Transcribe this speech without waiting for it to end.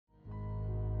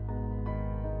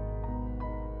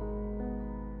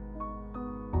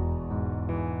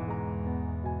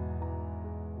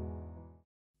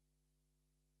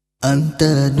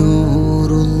أنت نور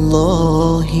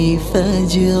الله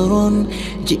فجرا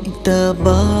جئت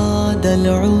بعد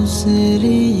العسر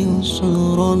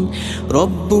يسرا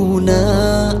ربنا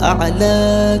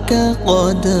أعلاك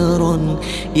قدرا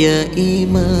يا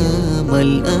إمام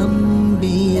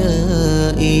الأنبياء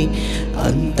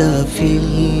أنت في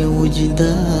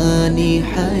الوجدان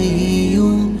حي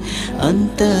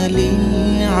أنت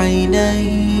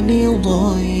للعينين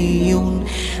ضي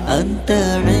أنت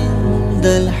عند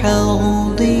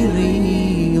الحاضري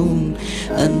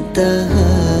أنت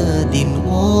هاد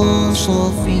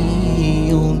وصفي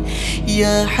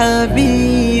يا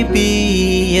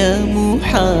حبيبي يا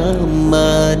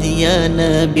محمد يا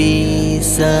نبي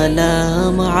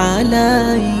سلام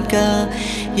عليك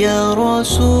يا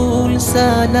رسول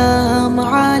سلام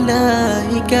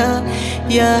عليك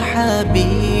يا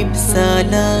حبيب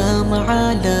سلام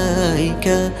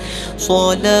عليك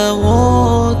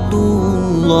صلوات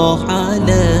الله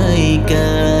عليك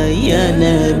يا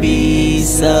نبي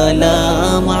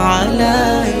سلام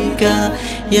عليك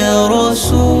يا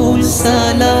رسول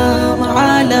سلام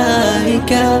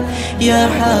عليك يا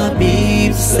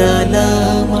حبيب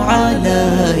سلام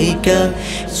عليك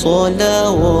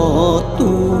صلوات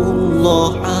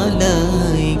الله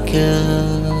عليك.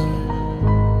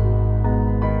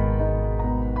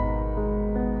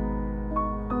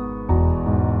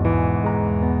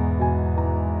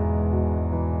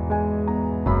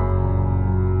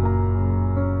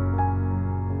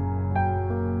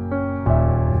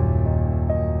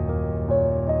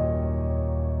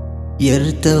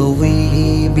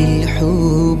 يرتوي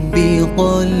بالحب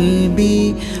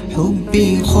قلبي حب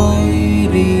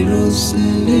خير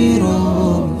رسل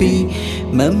ربي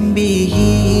من به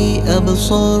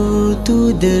أبصرت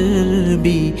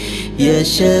دربي يا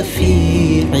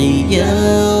شفيعي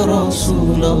يا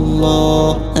رسول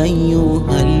الله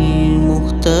أيها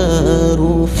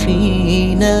المختار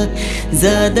فينا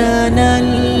زادنا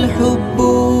الحب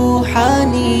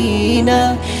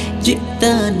حنينا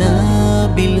جئتنا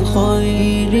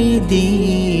بالخير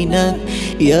دينا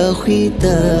يا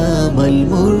ختام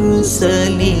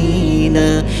المرسلين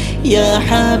يا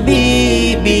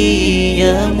حبيبي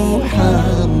يا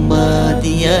محمد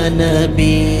يا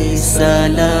نبي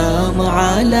سلام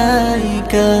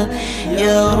عليك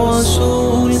يا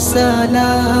رسول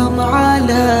سلام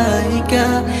عليك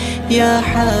يا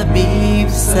حبيب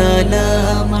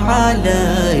سلام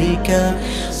عليك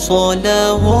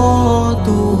صلوات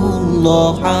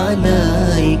الله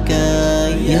عليك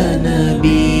يا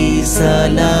نبي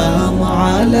سلام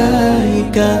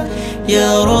عليك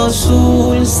يا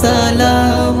رسول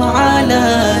سلام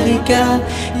عليك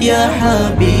يا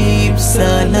حبيب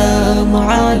سلام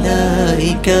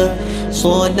عليك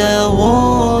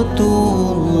صلوات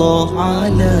الله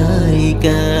عليك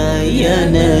يا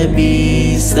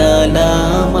نبي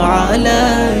سلام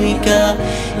عليك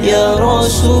يا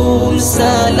رسول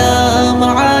سلام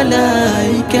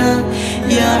عليك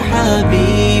يا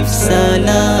حبيب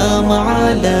سلام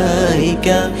عليك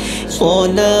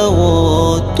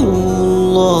صلوات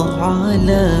الله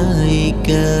عليك.